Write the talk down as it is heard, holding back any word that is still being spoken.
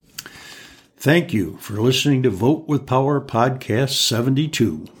Thank you for listening to Vote with Power Podcast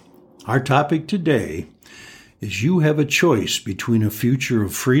 72. Our topic today is you have a choice between a future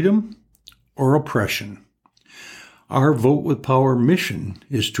of freedom or oppression. Our Vote with Power mission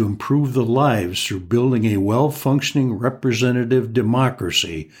is to improve the lives through building a well-functioning representative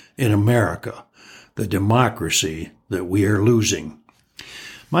democracy in America, the democracy that we are losing.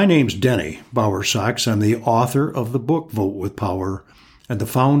 My name's Denny Bowersox. I'm the author of the book Vote with Power and the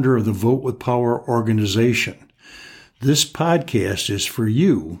founder of the Vote with Power organization. This podcast is for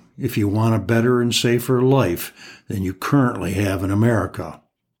you if you want a better and safer life than you currently have in America.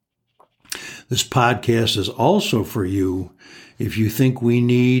 This podcast is also for you if you think we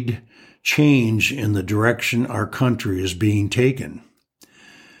need change in the direction our country is being taken.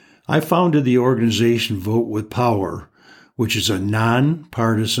 I founded the organization Vote with Power, which is a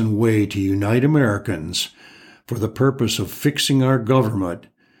nonpartisan way to unite Americans for the purpose of fixing our government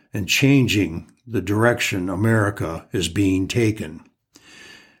and changing the direction America is being taken.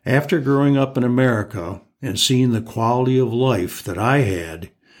 After growing up in America and seeing the quality of life that I had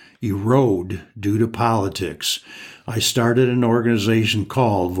erode due to politics, I started an organization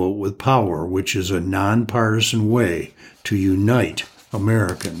called Vote with Power, which is a nonpartisan way to unite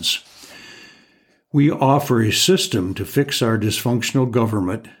Americans. We offer a system to fix our dysfunctional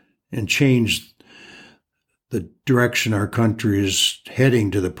government and change the direction our country is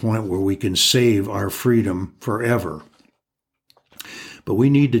heading to the point where we can save our freedom forever. But we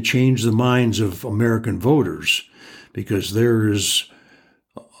need to change the minds of American voters because there is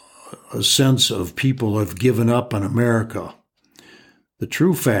a sense of people have given up on America. The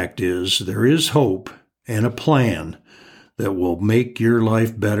true fact is there is hope and a plan that will make your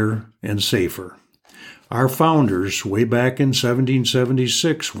life better and safer. Our founders, way back in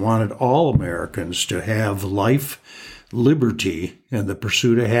 1776, wanted all Americans to have life, liberty, and the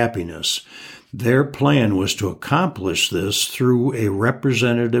pursuit of happiness. Their plan was to accomplish this through a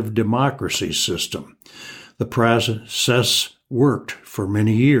representative democracy system. The process worked for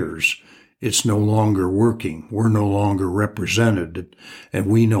many years. It's no longer working. We're no longer represented, and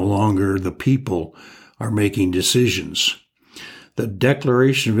we no longer, the people, are making decisions. The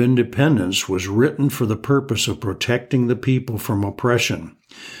Declaration of Independence was written for the purpose of protecting the people from oppression,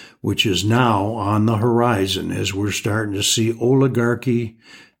 which is now on the horizon as we're starting to see oligarchy,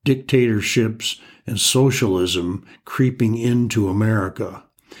 dictatorships, and socialism creeping into America.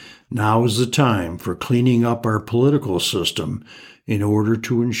 Now is the time for cleaning up our political system in order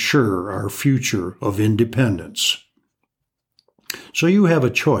to ensure our future of independence. So you have a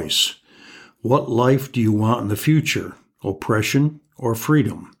choice. What life do you want in the future? Oppression or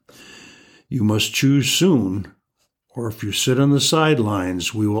freedom? You must choose soon, or if you sit on the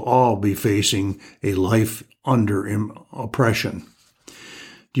sidelines, we will all be facing a life under oppression.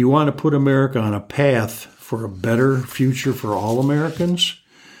 Do you want to put America on a path for a better future for all Americans?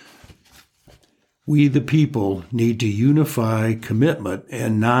 We, the people, need to unify commitment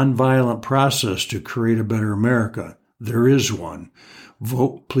and nonviolent process to create a better America. There is one.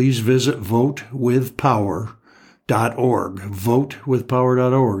 Please visit votewithpower.org,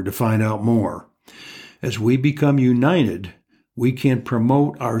 votewithpower.org to find out more. As we become united, we can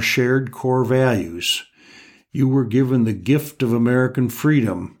promote our shared core values. You were given the gift of American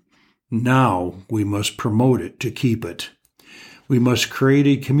freedom. Now we must promote it to keep it. We must create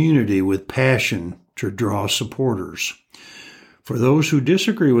a community with passion to draw supporters. For those who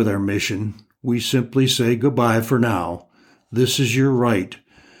disagree with our mission, we simply say goodbye for now. This is your right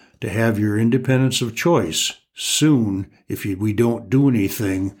to have your independence of choice. Soon, if we don't do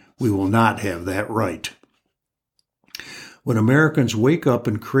anything, we will not have that right. When Americans wake up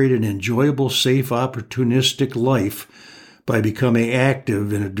and create an enjoyable, safe, opportunistic life by becoming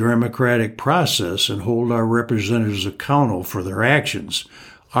active in a democratic process and hold our representatives accountable for their actions,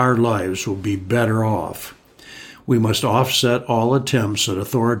 our lives will be better off. We must offset all attempts at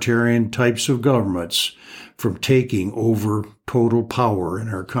authoritarian types of governments from taking over total power in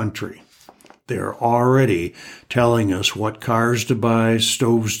our country. They're already telling us what cars to buy,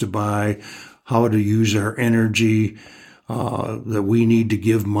 stoves to buy, how to use our energy, that we need to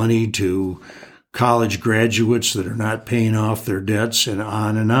give money to college graduates that are not paying off their debts, and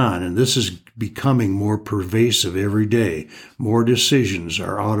on and on. And this is becoming more pervasive every day. More decisions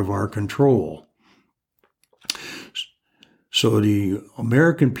are out of our control. So the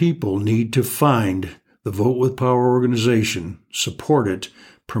American people need to find the Vote with Power organization, support it,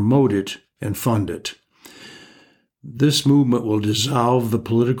 promote it, and fund it. This movement will dissolve the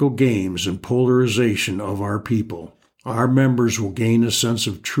political games and polarization of our people. Our members will gain a sense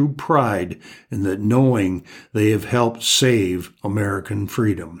of true pride in that knowing they have helped save American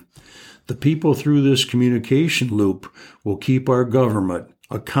freedom. The people through this communication loop will keep our government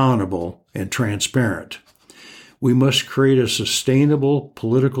accountable and transparent. We must create a sustainable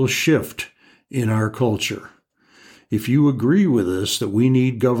political shift in our culture. If you agree with us that we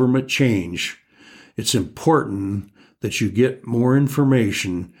need government change, it's important that you get more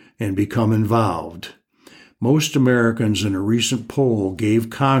information and become involved. Most Americans in a recent poll gave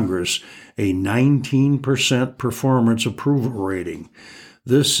Congress a 19% performance approval rating.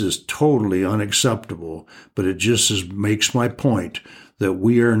 This is totally unacceptable, but it just makes my point that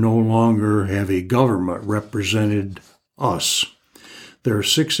we are no longer have a government represented us. There are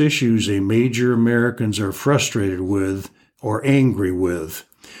 6 issues major Americans are frustrated with or angry with.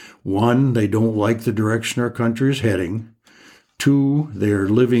 1, they don't like the direction our country is heading. 2, they are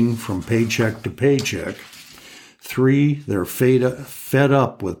living from paycheck to paycheck. 3, they're fed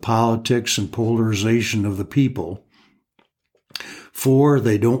up with politics and polarization of the people. 4,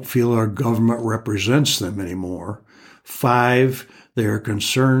 they don't feel our government represents them anymore. 5, they are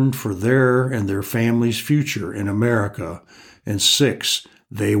concerned for their and their family's future in America. And 6,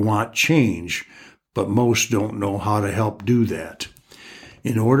 they want change, but most don't know how to help do that.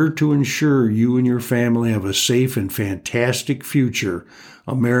 In order to ensure you and your family have a safe and fantastic future,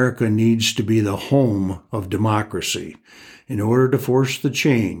 America needs to be the home of democracy. In order to force the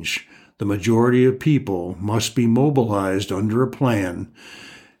change, the majority of people must be mobilized under a plan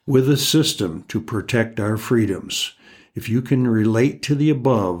with a system to protect our freedoms. If you can relate to the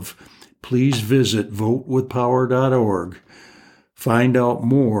above, please visit votewithpower.org, find out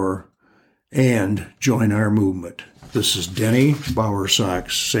more, and join our movement. This is Denny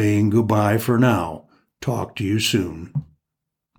Bowersox saying goodbye for now. Talk to you soon.